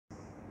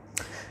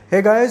Hey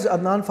guys,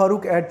 Adnan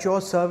Farooq at your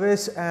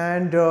service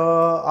and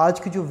आज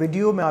की जो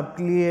वीडियो मैं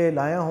आपके लिए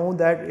लाया हूँ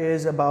that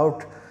is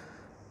about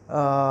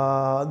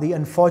the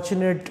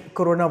unfortunate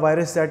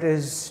coronavirus that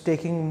is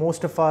taking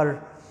most of our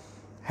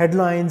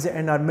headlines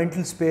and our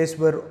mental space.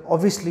 We're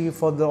obviously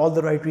for all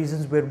the right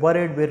reasons, we're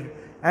worried, we're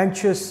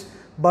anxious,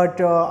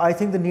 but I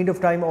think the need of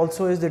time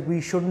also is that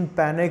we shouldn't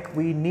panic.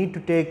 We need to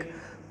take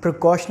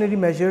precautionary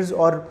measures,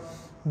 or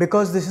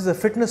because this is a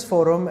fitness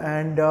forum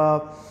and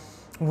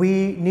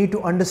we need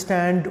to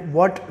understand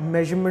what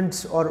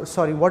measurements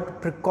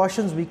what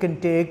precautions we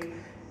can take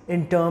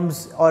in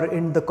terms or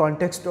in the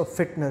context of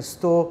fitness.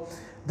 So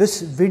this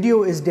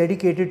video is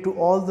dedicated to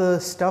all the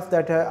stuff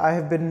that I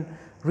have been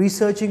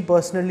researching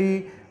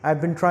personally.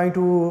 I've been trying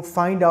to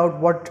find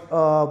out what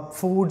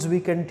foods we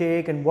can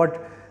take and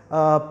what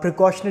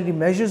precautionary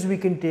measures we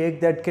can take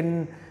that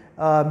can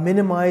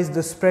minimize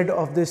the spread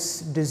of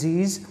this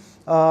disease.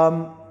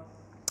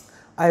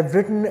 I've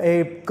written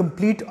a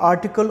complete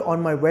article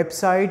on my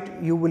website.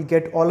 You will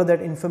get all of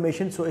that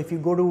information. So if you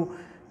go to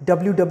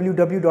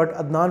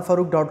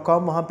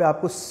www.adnanfarouk.com, वहाँ पे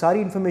आपको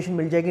सारी information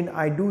मिल जाएगी. And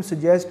I do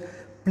suggest,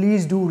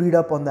 please do read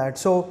up on that.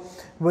 So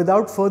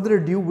without further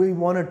ado, we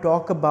want to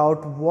talk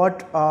about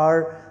what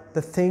are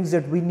the things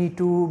that we need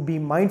to be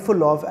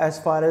mindful of as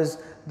far as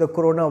the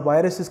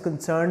coronavirus is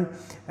concerned.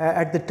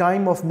 At the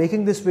time of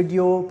making this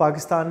video,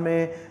 Pakistan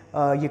में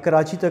ये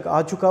कराची तक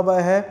आ चुका हुआ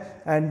है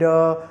and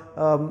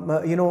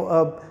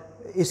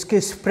इसके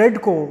spread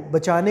को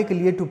बचाने के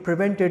लिए, to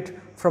prevent it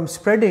from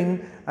spreading,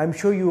 I'm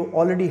sure you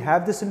already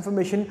have this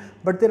information,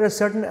 but there are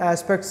certain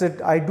aspects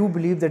that I do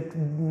believe that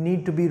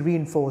need to be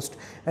reinforced.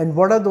 And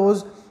what are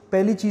those?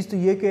 पहली चीज़ तो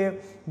ये कि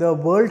the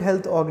World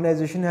Health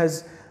Organization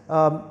has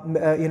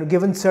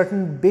given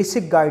certain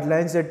basic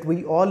guidelines that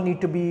we all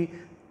need to be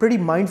pretty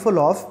mindful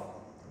of.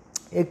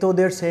 एक तो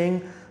they're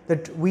saying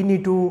that we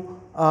need to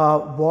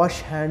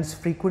wash hands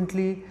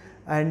frequently,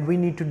 and we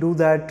need to do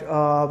that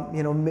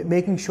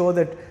making sure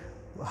that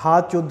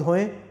हाथ जो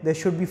धोएं, they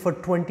should be for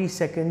 20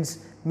 seconds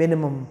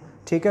minimum.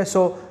 ठीक है,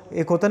 so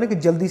एक होता है ना कि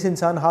जल्दी से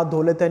इंसान हाथ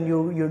धो लेता है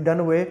and you're done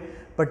away,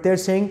 but they're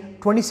saying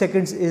 20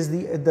 seconds is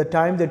the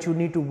time that you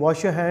need to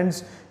wash your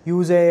hands.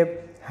 Use a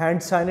hand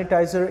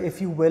sanitizer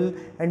if you will,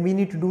 and we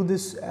need to do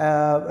this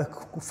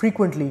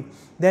frequently.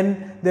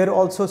 Then they're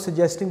also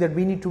suggesting that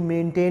we need to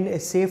maintain a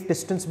safe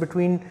distance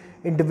between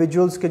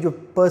individuals के जो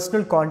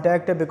personal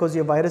contact है, because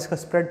ये virus का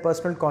spread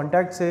personal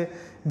contact से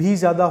भी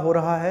ज़्यादा हो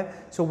रहा है.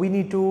 So we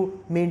need to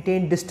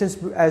maintain distance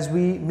as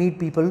we meet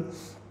people.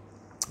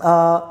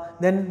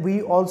 Then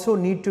we also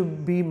need to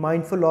be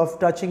mindful of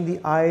touching the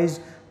eyes,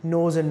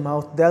 nose and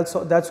mouth.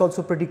 That's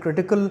also pretty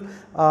critical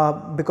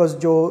because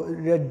जो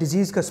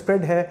disease का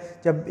spread है,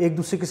 जब एक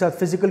दूसरे के साथ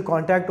physical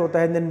contact होता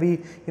है, and then we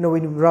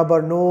rub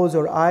our nose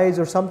or eyes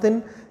or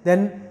something,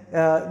 then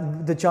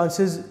the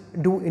chances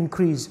do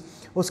increase.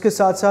 उसके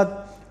साथ साथ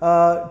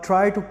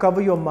try to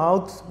cover your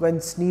mouth when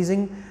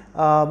sneezing,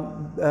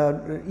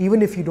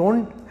 even if you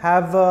don't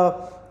have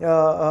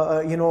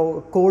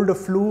cold or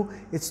flu.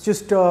 It's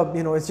just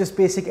it's just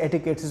basic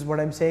etiquette is what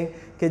I'm saying,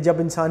 कि जब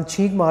इंसान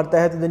छींक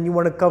मारता है तो then you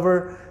want to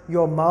cover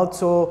your mouth.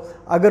 So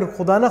अगर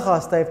खुदा ना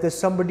खास्ता, if there's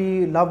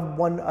somebody, loved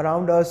one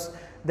around us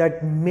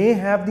that may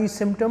have these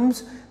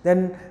symptoms,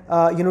 then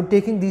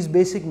taking these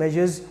basic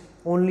measures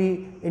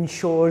only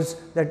ensures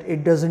that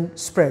it doesn't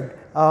spread.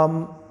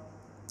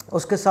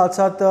 उसके साथ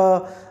साथ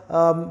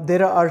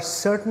there are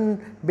certain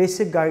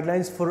basic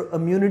guidelines for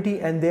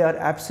immunity, and they are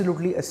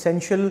absolutely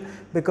essential,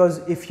 because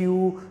if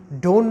you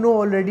don't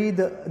know already,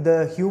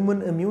 the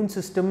human immune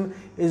system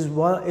is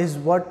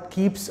what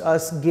keeps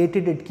us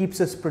gated. It keeps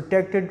us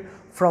protected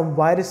from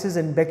viruses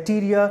and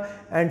bacteria,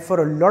 and for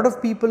a lot of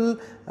people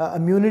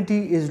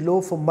immunity is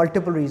low for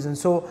multiple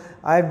reasons. So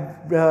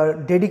I've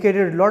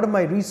dedicated a lot of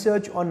my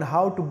research on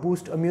how to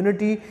boost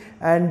immunity,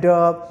 and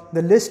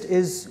the list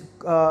is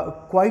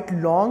quite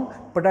long,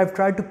 but I've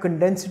tried to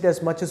condense it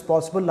as much as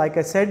possible. Like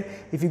I said,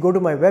 if you go to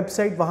my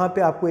website, वहाँ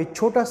पे आपको एक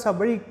छोटा सा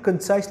very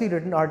concisely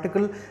written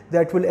article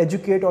that will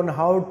educate on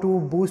how to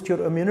boost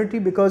your immunity,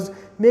 because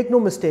make no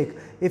mistake,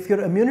 if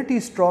your immunity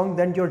is strong,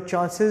 then your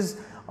chances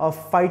of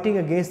fighting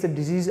against the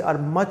disease are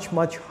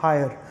much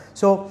higher.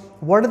 So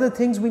what are the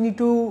things we need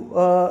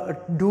to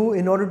do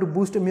in order to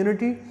boost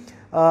immunity?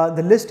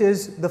 The list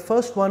is, the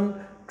first one,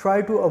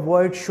 try to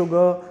avoid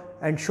sugar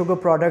and sugar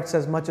products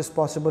as much as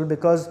possible,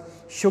 because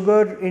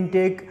sugar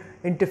intake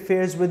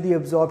interferes with the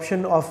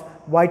absorption of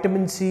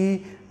vitamin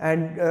C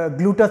and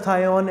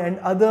glutathione and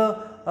other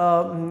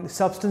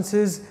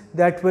substances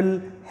that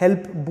will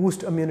help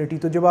boost immunity.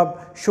 तो जब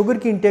आप sugar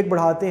की intake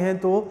बढ़ाते हैं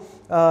तो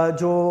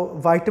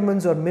जो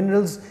vitamins और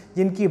minerals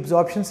जिनकी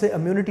absorption से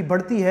immunity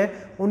बढ़ती है,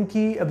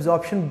 उनकी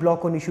absorption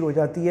block होनी शुरू हो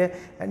जाती है,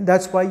 and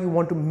that's why you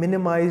want to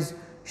minimize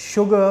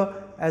sugar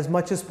as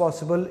much as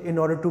possible in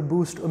order to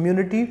boost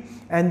immunity.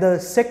 And the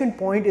second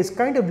point is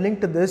kind of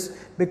linked to this,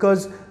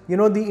 because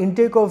the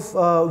intake of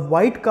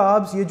white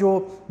carbs, ये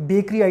जो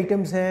bakery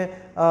items हैं,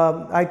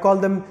 I call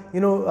them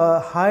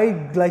high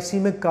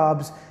glycemic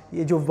carbs,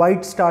 ये जो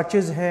white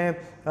starches हैं,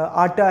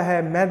 आटा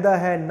है, मैदा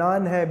है,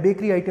 नान है,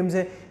 बेकरी आइटम्स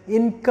हैं,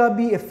 इनका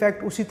भी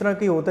इफेक्ट उसी तरह का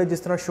ही होता है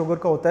जिस तरह शुगर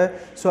का होता है.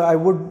 सो I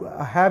would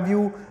have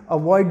you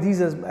avoid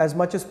these as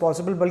much as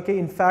possible. बल्कि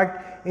in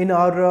fact in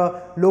our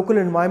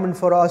local environment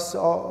for us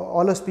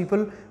all us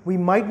people, we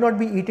might not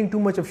be eating too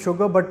much of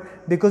sugar, but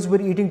because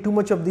we're eating too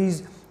much of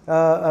these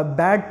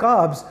bad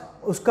carbs,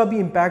 उसका भी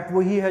impact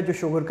वही है जो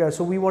sugar का है.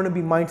 So we want to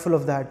be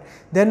mindful of that.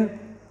 Then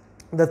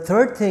the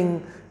third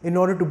thing in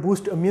order to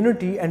boost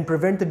immunity and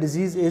prevent the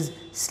disease is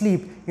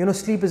sleep. You know,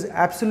 sleep is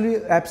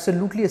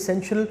absolutely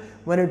essential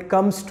when it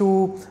comes to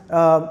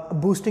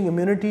boosting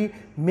immunity.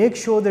 Make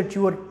sure that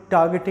you are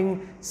targeting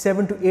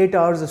 7 to 8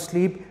 hours of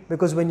sleep,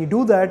 because when you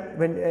do that,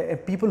 when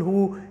people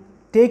who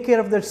take care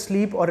of their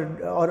sleep or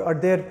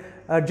they're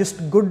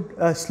just good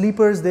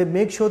sleepers, they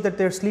make sure that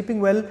they're sleeping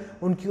well,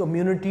 उनकी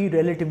immunity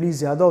relatively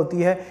ज़्यादा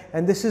होती है.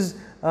 And this is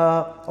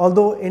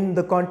although in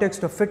the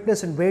context of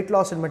fitness and weight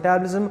loss and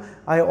metabolism,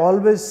 I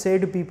always say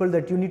to people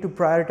that you need to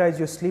prioritize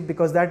your sleep,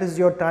 because that is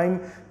your time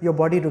your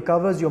body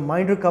recovers, your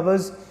mind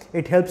recovers,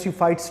 it helps you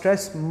fight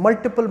stress,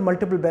 multiple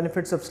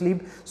benefits of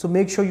sleep. So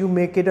make sure you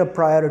make it a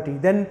priority.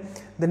 Then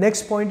the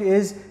next point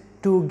is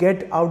to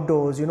get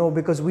outdoors, you know,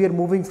 because we are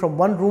moving from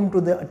one room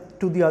to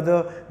the other.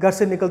 घर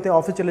से निकलते हैं,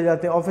 office चले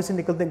जाते हैं, office से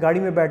निकलते हैं, गाड़ी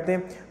में बैठते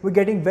हैं. We're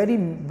getting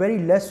very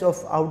less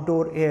of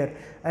outdoor air.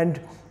 And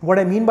what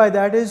I mean by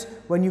that is,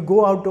 when you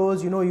go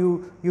outdoors, you know,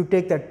 you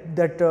take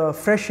that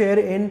fresh air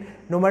in.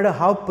 No matter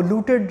how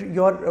polluted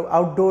your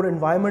outdoor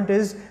environment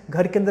is,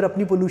 घर के अंदर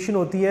अपनी pollution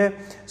होती है.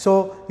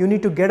 So you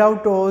need to get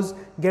outdoors,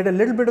 get a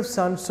little bit of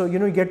sun, so you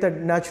know you get that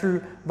natural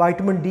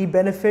vitamin D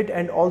benefit.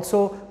 And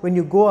also when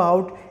you go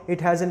out, it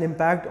has an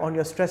impact on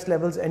your stress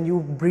levels and you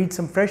breathe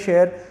some fresh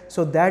air.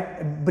 So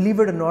that, believe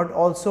it or not,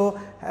 also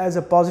has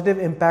a positive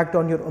impact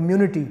on your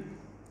immunity.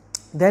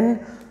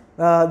 Then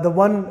the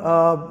one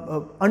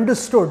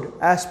understood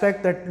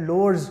aspect that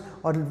lowers,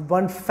 or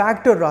one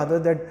factor rather,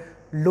 that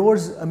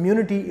lowers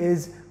immunity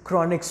is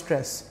chronic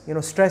stress. You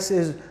know, stress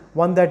is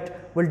one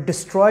that will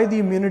destroy the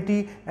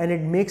immunity, and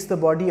it makes the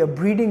body a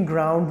breeding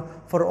ground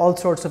for all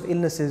sorts of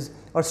illnesses.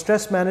 Or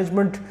stress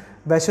management,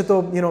 वैसे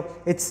तो, you know,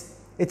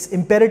 it's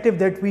imperative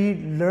that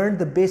we learn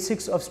the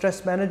basics of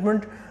stress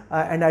management,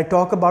 and I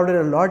talk about it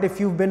a lot. If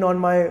you've been on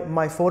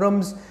my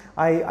forums,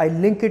 I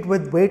link it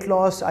with weight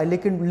loss, I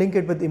link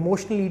it with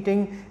emotional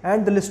eating,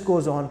 and the list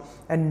goes on.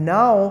 And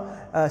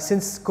now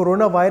since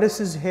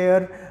coronavirus is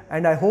here,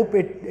 and I hope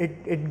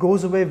it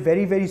goes away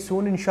very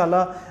soon,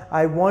 inshallah,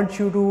 I want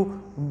you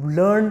to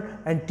learn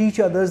and teach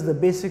others the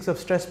basics of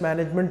stress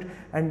management.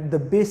 And the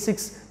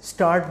basics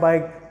start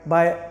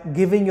by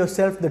giving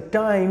yourself the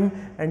time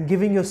and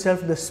giving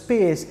yourself the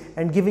space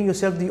and giving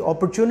yourself the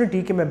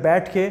opportunity कि मैं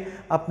बैठ के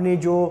अपने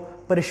जो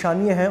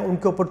परेशानियां हैं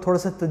उनके ऊपर थोड़ा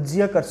सा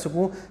तज्जिया कर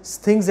सकूं.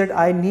 Things that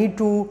I need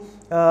to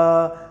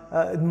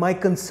my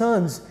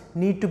concerns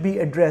need to be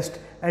addressed,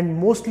 and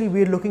mostly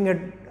we are looking at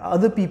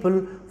other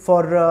people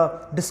for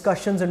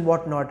discussions and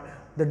whatnot.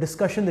 The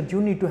discussion that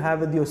you need to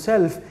have with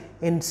yourself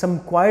in some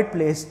quiet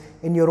place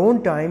in your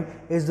own time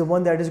is the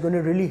one that is going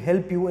to really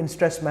help you in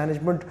stress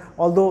management.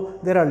 Although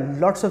there are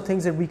lots of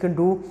things that we can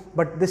do,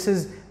 but this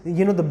is,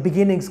 you know, the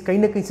beginnings. कहीं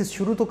ना कहीं से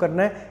शुरू तो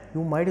करना है.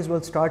 You might as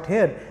well start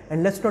here.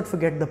 And let's not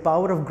forget the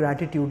power of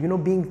gratitude. You know,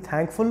 being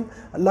thankful.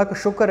 अल्लाह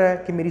का शुक्र है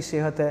कि मेरी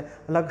सेहत है,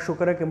 अल्लाह का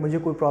शुक्र है कि मुझे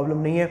कोई प्रॉब्लम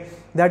नहीं है.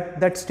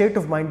 That state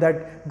of mind,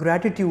 that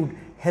gratitude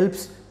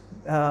helps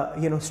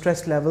you know,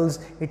 stress levels.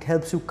 It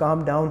helps you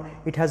calm down.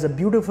 It has a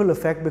beautiful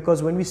effect,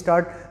 because when we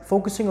start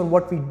focusing on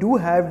what we do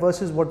have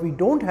versus what we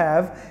don't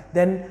have,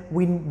 then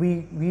we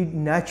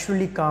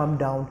naturally calm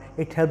down.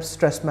 It helps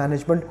stress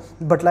management.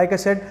 But like I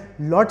said,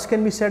 lots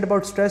can be said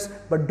about stress,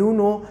 but do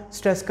know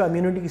stress का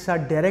immunity के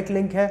साथ direct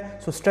link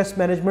है. So stress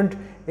management,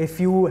 if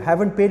you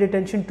haven't paid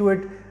attention to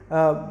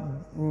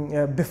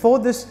it before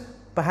this,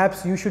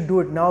 perhaps you should do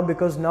it now,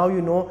 because now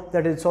you know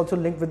that it's also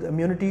linked with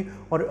immunity,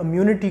 और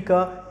immunity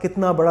का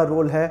कितना बड़ा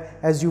role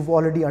है, as you've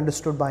already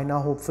understood by now,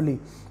 hopefully.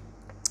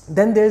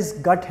 Then there's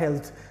gut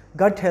health.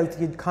 Gut health,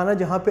 ये खाना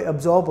जहाँ पे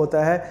absorb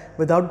होता है,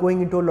 without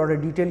going into a lot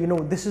of detail, you know,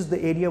 this is the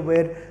area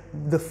where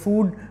the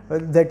food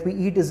that we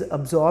eat is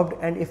absorbed,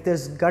 and if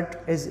there's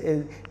gut is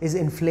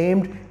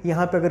inflamed,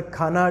 यहाँ पे अगर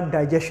खाना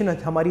digestion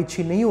हमारी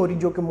अच्छी नहीं हो रही,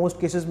 जो कि most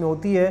cases में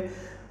होती है,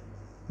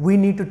 we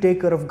need to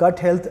take care of gut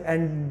health.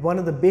 And one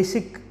of the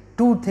basic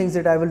two things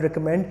that I will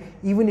recommend,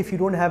 even if you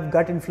don't have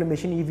gut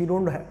inflammation, if you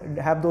don't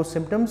have those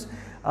symptoms,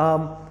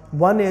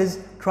 one is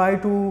try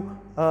to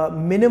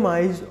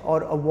minimize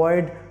or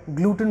avoid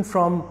gluten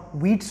from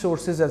wheat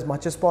sources as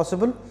much as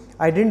possible.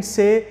 I didn't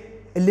say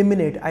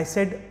eliminate, I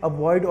said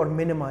avoid or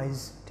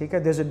minimize. Okay,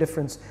 there's a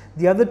difference.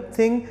 The other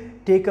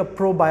thing, take a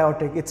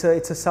probiotic. It's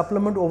a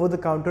supplement over the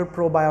counter.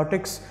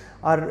 Probiotics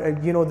are,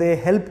 you know, they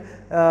help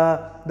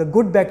the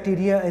good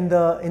bacteria in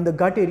the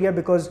gut area,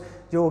 because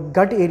जो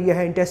gut area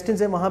है,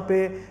 intestines है, वहाँ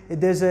पे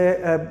there's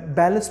a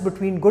balance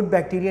between good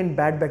bacteria and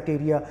bad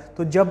bacteria.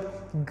 तो जब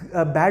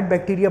bad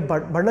bacteria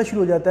बढ़ना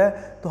शुरू हो जाता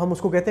है, तो हम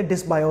उसको कहते हैं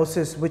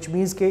dysbiosis, which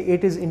means कि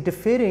it is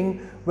interfering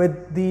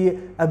with the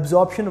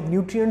absorption of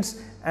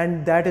nutrients,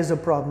 and that is a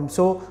problem.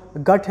 So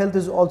gut health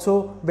is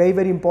also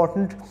very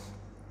important.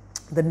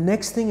 The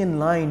next thing in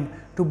line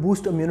to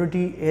boost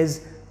immunity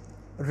is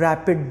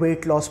rapid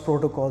weight loss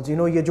protocols. You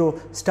know, ये जो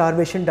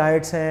starvation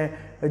diets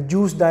हैं,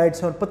 juice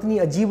diets हैं और पतनी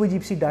अजीब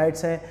अजीब सी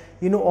diets हैं,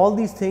 you know, all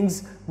these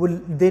things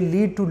they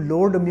lead to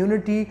lowered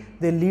immunity,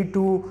 they lead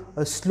to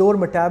a slower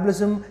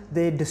metabolism,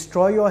 they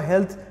destroy your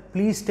health.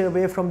 Please stay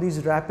away from these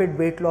rapid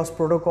weight loss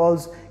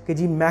protocols कि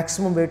जी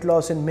maximum weight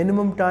loss in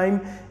minimum time.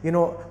 You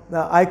know,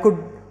 I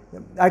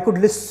could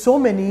list so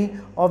many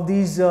of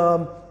these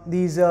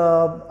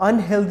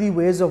unhealthy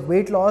ways of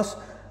weight loss,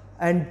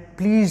 and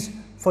please,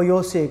 for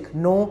your sake,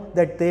 know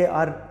that they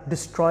are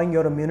destroying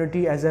your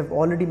immunity, as I've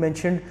already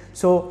mentioned.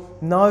 So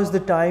now is the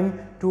time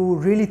to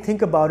really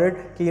think about it.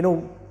 You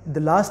know, the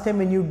last time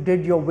when you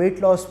did your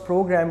weight loss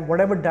program,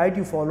 whatever diet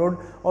you followed,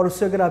 और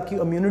उससे अगर आपकी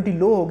immunity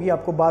low होगी,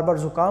 आपको बार बार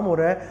जुकाम हो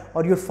रहा है,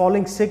 और you're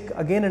falling sick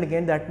again and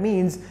again, that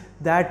means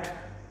that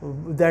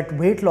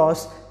weight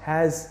loss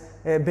has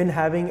been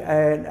having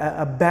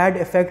a bad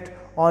effect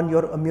on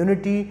your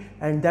immunity,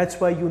 and that's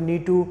why you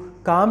need to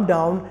calm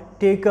down,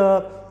 take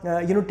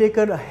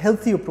a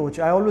healthy approach.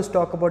 I always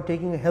talk about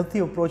taking a healthy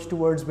approach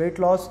towards weight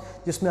loss,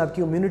 जिसमें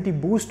आपकी immunity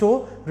boost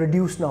हो,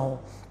 reduce ना हो.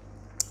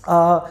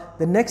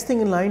 The next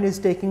thing in line is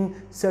taking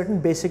certain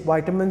basic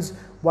vitamins,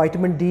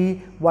 vitamin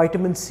D,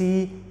 vitamin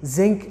C,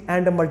 zinc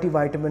and a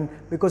multivitamin,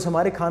 because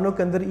हमारे खानों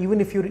के अंदर,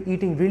 even if you're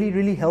eating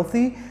really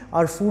healthy,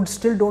 our food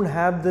still don't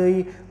have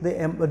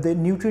the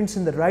nutrients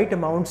in the right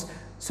amounts.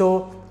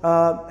 So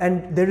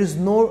and there is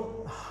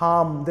no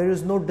harm, there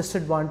is no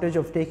disadvantage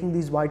of taking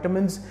these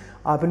vitamins.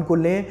 आप इनको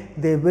लें,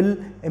 they will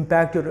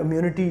impact your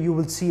immunity. You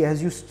will see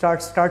as you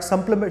start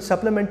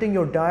supplementing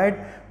your diet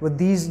with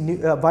these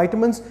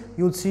vitamins,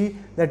 you'll see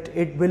that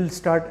it will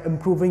start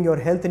improving your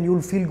health and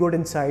you'll feel good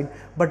inside.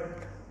 But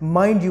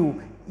mind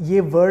you,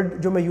 ये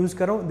word जो मैं use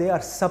कर रहा हूँ, they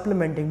are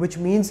supplementing, which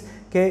means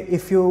कि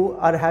if you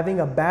are having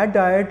a bad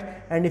diet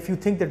and if you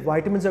think that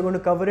vitamins are going to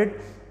cover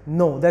it,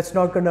 no, that's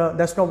not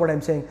what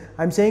I'm saying.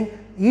 I'm saying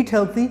eat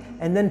healthy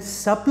and then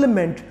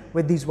supplement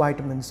with these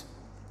vitamins.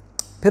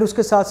 फिर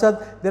उसके साथ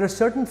साथ there are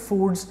certain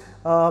foods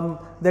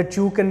that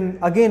you can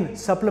again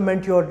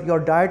supplement your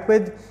diet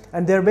with,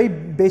 and they're very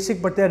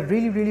basic but they're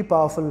really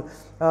powerful.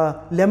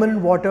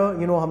 Lemon water,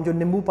 you know, हम जो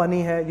नींबू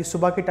पानी है ये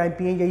सुबह के टाइम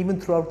पिएंगे, even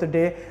throughout the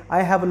day.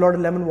 I have a lot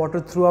of lemon water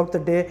throughout the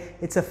day.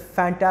 It's a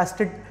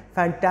fantastic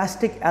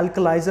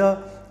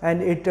alkalizer,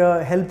 and it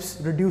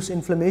helps reduce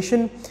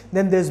inflammation.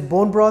 Then there's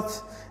bone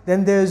broth,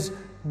 then there's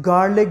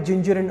garlic,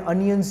 ginger and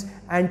onions,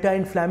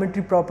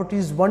 anti-inflammatory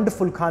properties,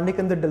 wonderful. खाने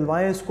के अंदर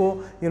डलवाएं इसको,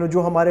 you know,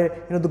 जो हमारे,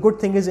 you know, the good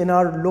thing is in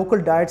our local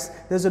diets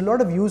there's a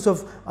lot of use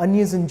of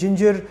onions and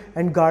ginger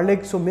and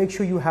garlic, so make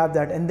sure you have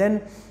that. And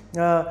then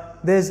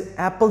there's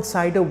apple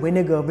cider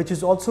vinegar, which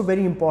is also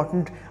very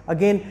important.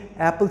 Again,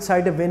 apple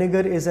cider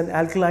vinegar is an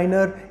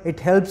alkaliner. It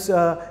helps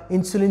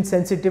insulin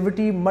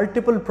sensitivity,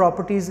 multiple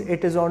properties.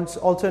 It is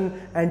also an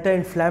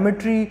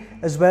anti-inflammatory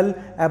as well.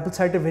 Apple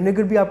cider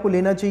vinegar भी आपको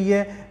लेना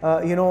चाहिए.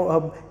 You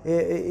know,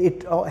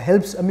 it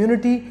helps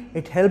immunity,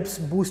 it helps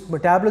boost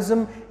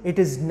metabolism. It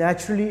is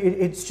naturally,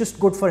 it's just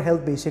good for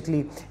health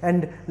basically.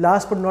 And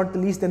last but not the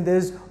least, then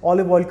there's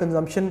olive oil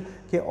consumption.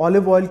 कि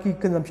olive oil की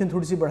consumption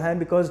थोड़ी सी बढ़ाएं,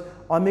 because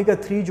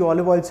omega-3 जो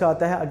olive oil से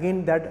आता है,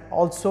 again that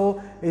also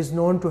is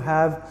known to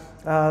have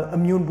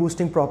immune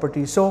boosting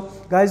properties. So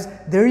guys,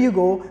 there you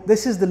go.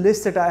 This is the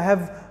list that I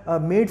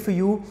have made for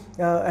you,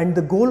 and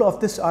the goal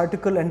of this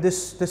article and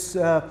this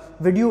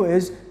video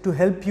is to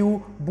help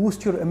you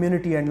boost your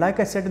immunity. And like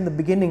I said in the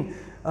beginning,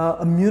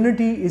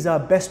 immunity is our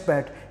best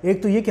bet.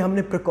 एक तो ये कि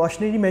हमने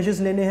precautionary measures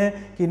लेने हैं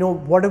कि, you know,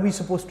 what are we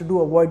supposed to do,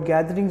 avoid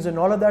gatherings and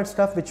all of that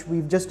stuff which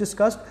we've just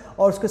discussed,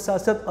 और उसके साथ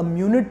साथ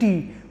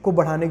immunity को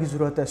बढ़ाने की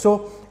ज़रूरत है.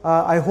 So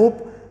I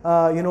hope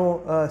you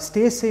know,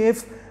 stay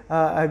safe.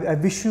 I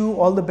wish you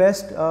all the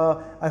best.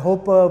 I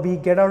hope we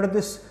get out of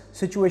this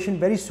situation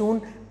very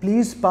soon.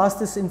 Please pass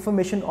this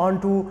information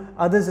on to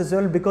others as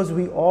well, because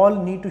we all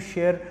need to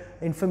share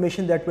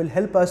information that will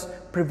help us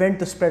prevent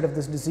the spread of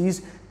this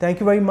disease.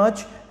 Thank you very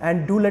much,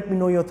 and do let me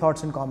know your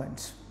thoughts and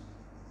comments.